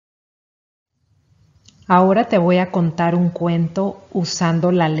Ahora te voy a contar un cuento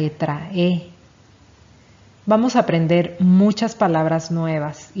usando la letra E. Vamos a aprender muchas palabras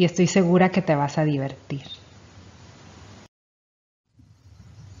nuevas y estoy segura que te vas a divertir.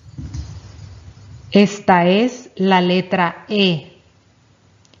 Esta es la letra E.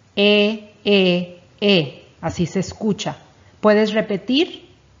 E. Así se escucha. ¿Puedes repetir?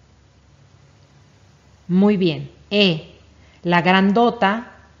 Muy bien. E. La grandota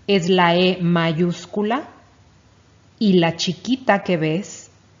es la E mayúscula y la chiquita que ves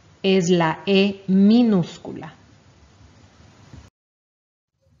es la E minúscula.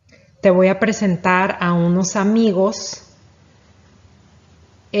 Te voy a presentar a unos amigos.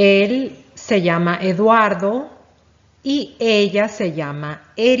 Él se llama Eduardo y ella se llama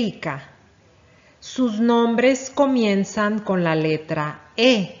Erika. Sus nombres comienzan con la letra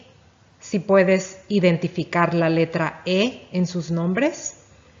E. Si puedes identificar la letra E en sus nombres.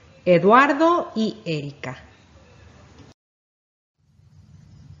 Eduardo y Erika.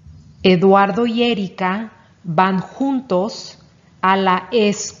 Eduardo y Erika van juntos a la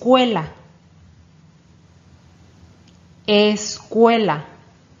escuela. Escuela.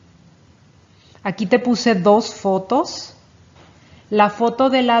 Aquí te puse dos fotos. La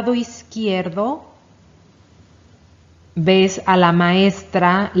foto del lado izquierdo ves a la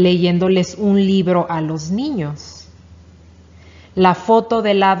maestra leyéndoles un libro a los niños. La foto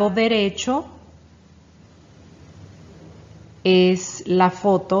del lado derecho es la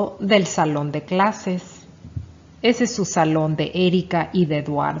foto del salón de clases. Ese es su salón de Erika y de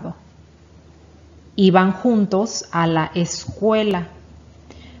Eduardo. Iban juntos a la escuela.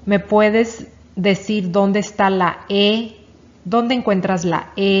 ¿Me puedes decir dónde está la E? ¿Dónde encuentras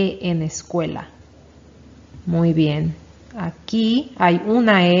la E en escuela? Muy bien. Aquí hay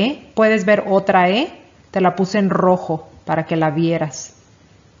una E. ¿Puedes ver otra E? Te la puse en rojo para que la vieras.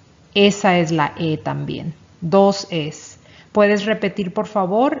 Esa es la E también. Dos Es. ¿Puedes repetir, por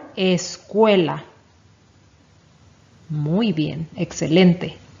favor? Escuela. Muy bien,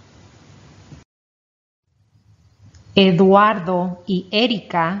 excelente. Eduardo y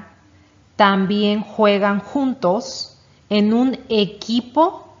Erika también juegan juntos en un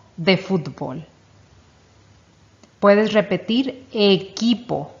equipo de fútbol. ¿Puedes repetir?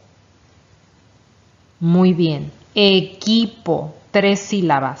 Equipo. Muy bien. Equipo. 3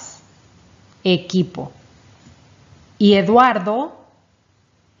 sílabas. Equipo. Y Eduardo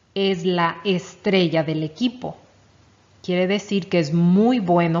es la estrella del equipo. Quiere decir que es muy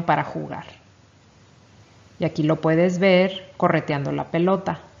bueno para jugar. Y aquí lo puedes ver correteando la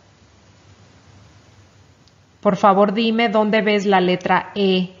pelota. Por favor, dime dónde ves la letra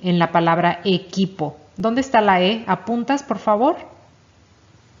E en la palabra equipo. ¿Dónde está la E? ¿Apuntas, por favor?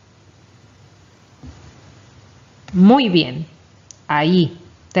 Muy bien. Ahí.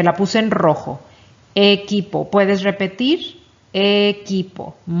 Te la puse en rojo. Equipo. ¿Puedes repetir?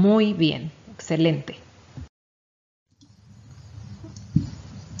 Equipo. Muy bien. Excelente.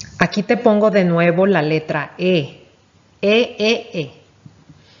 Aquí te pongo de nuevo la letra E. E.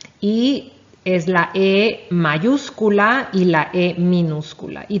 Y es la E mayúscula y la E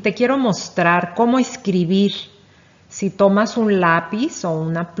minúscula. Y te quiero mostrar cómo escribir. Si tomas un lápiz o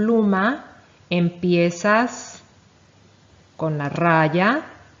una pluma, empiezas con la raya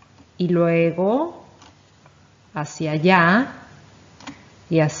y luego hacia allá.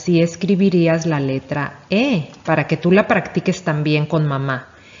 Y así escribirías la letra E para que tú la practiques también con mamá.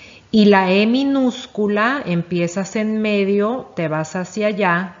 Y la E minúscula, empiezas en medio, te vas hacia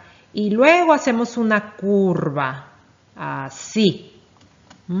allá y luego hacemos una curva. Así.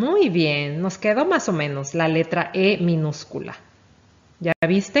 Muy bien, nos quedó más o menos la letra E minúscula. ¿Ya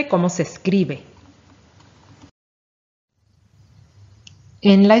viste cómo se escribe?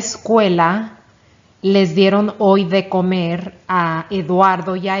 En la escuela les dieron hoy de comer a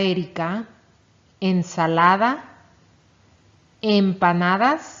Eduardo y a Erika ensalada,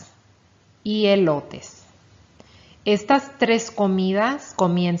 empanadas y elotes. Estas 3 comidas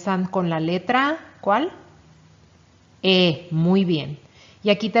comienzan con la letra, ¿cuál? E, muy bien. Y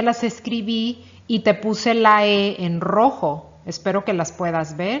aquí te las escribí y te puse la E en rojo. Espero que las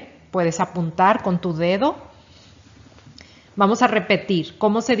puedas ver. Puedes apuntar con tu dedo. Vamos a repetir.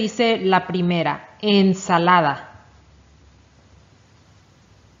 ¿Cómo se dice la primera? Ensalada.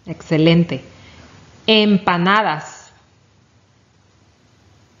 Excelente. Empanadas.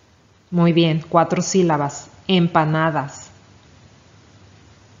 Muy bien, 4 sílabas. Empanadas.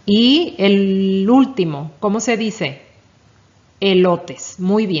 Y el último, ¿cómo se dice? Elotes.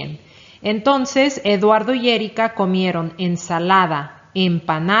 Muy bien. Entonces, Eduardo y Erika comieron ensalada,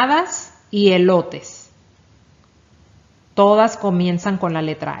 empanadas y elotes. Todas comienzan con la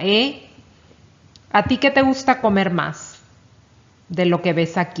letra E. ¿A ti qué te gusta comer más de lo que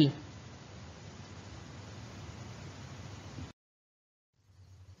ves aquí?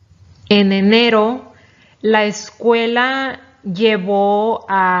 En enero, la escuela llevó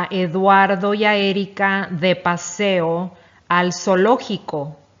a Eduardo y a Erika de paseo al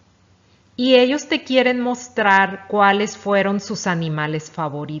zoológico y ellos te quieren mostrar cuáles fueron sus animales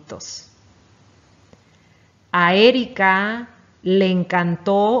favoritos. A Erika le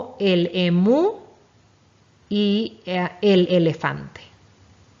encantó el emú y el elefante.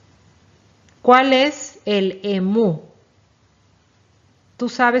 ¿Cuál es el emú? ¿Tú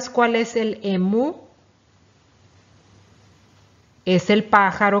sabes cuál es el emú? Es el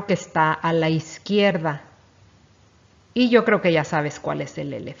pájaro que está a la izquierda. Y yo creo que ya sabes cuál es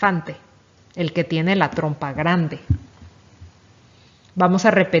el elefante, el que tiene la trompa grande. Vamos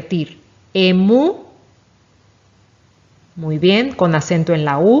a repetir. Emú, muy bien, con acento en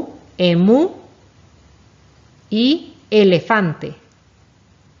la U. Emú y elefante.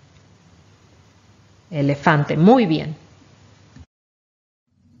 Elefante, muy bien.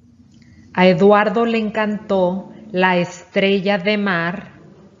 A Eduardo le encantó la estrella de mar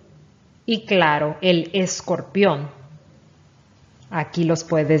y claro, el escorpión. Aquí los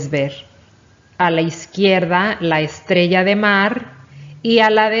puedes ver. A la izquierda la estrella de mar y a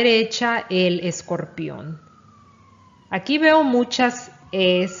la derecha el escorpión. Aquí veo muchas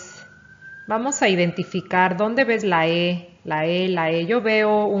es. Vamos a identificar dónde ves la E, la E, la E. Yo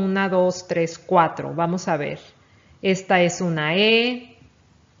veo 1, 2, 3, 4. Vamos a ver. Esta es una E.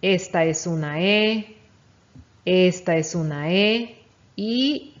 Esta es una E, esta es una E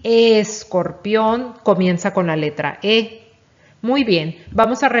y escorpión comienza con la letra E. Muy bien,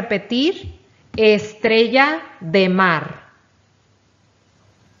 vamos a repetir estrella de mar.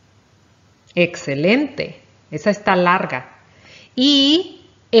 Excelente, esa está larga. Y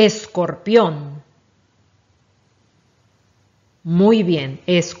escorpión. Muy bien,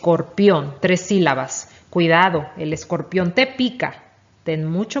 escorpión, 3 sílabas. Cuidado, el escorpión te pica. Ten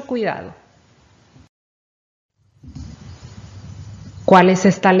mucho cuidado. ¿Cuál es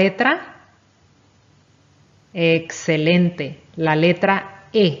esta letra? Excelente, la letra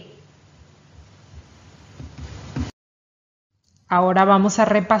E. Ahora vamos a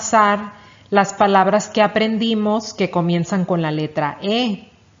repasar las palabras que aprendimos que comienzan con la letra E.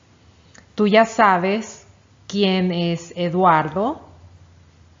 Tú ya sabes quién es Eduardo.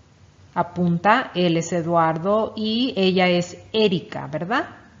 Apunta, él es Eduardo y ella es Erika, ¿verdad?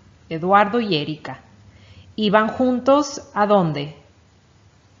 Eduardo y Erika. ¿Y van juntos a dónde?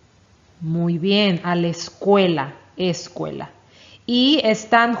 Muy bien, a la escuela, escuela. Y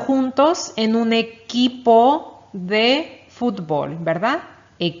están juntos en un equipo de fútbol, ¿verdad?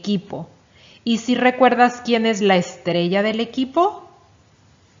 Equipo. ¿Y si recuerdas quién es la estrella del equipo?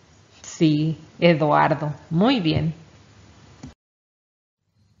 Sí, Eduardo. Muy bien.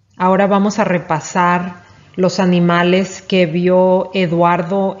 Ahora vamos a repasar los animales que vio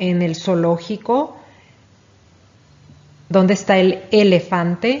Eduardo en el zoológico. ¿Dónde está el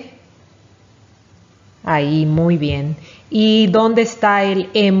elefante? Ahí, muy bien. ¿Y dónde está el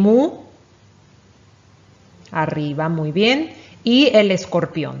emú? Arriba, muy bien. ¿Y el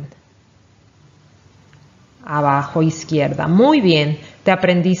escorpión? Abajo, izquierda. Muy bien, te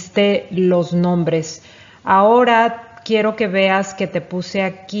aprendiste los nombres. Ahora quiero que veas que te puse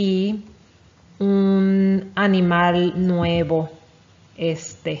aquí un animal nuevo.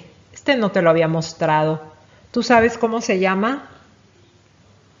 Este no te lo había mostrado. ¿Tú sabes cómo se llama?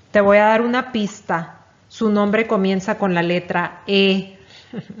 Te voy a dar una pista. Su nombre comienza con la letra E.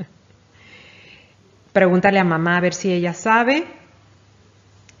 Pregúntale a mamá a ver si ella sabe.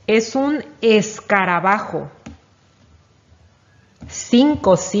 Es un escarabajo.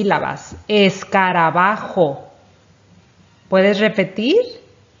 5 sílabas. Escarabajo. ¿Puedes repetir?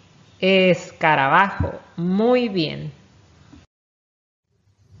 Escarabajo. Muy bien.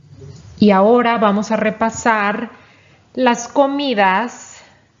 Y ahora vamos a repasar las comidas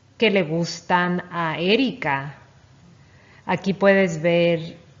que le gustan a Erika. Aquí puedes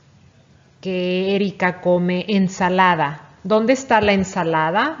ver que Erika come ensalada. ¿Dónde está la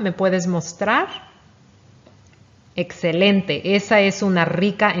ensalada? ¿Me puedes mostrar? Excelente, esa es una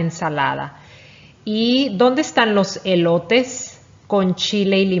rica ensalada. ¿Y dónde están los elotes con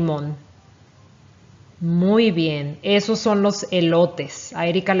chile y limón? Muy bien, esos son los elotes. A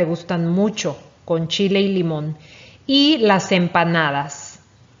Erika le gustan mucho con chile y limón. Y las empanadas.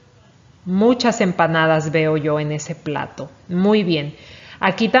 Muchas empanadas veo yo en ese plato. Muy bien.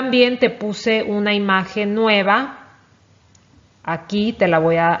 Aquí también te puse una imagen nueva. Aquí te la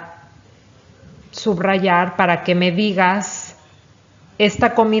voy a subrayar para que me digas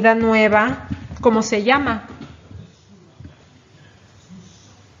esta comida nueva ¿Cómo se llama?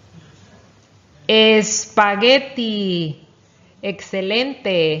 Espagueti.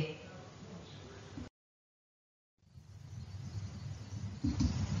 Excelente.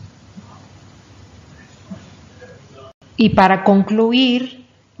 Y para concluir,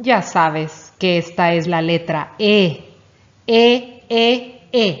 ya sabes que esta es la letra E.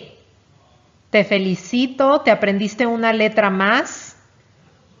 E. Te felicito, te aprendiste una letra más.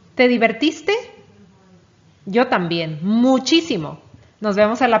 ¿Te divertiste? Yo también, muchísimo. Nos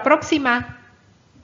vemos a la próxima.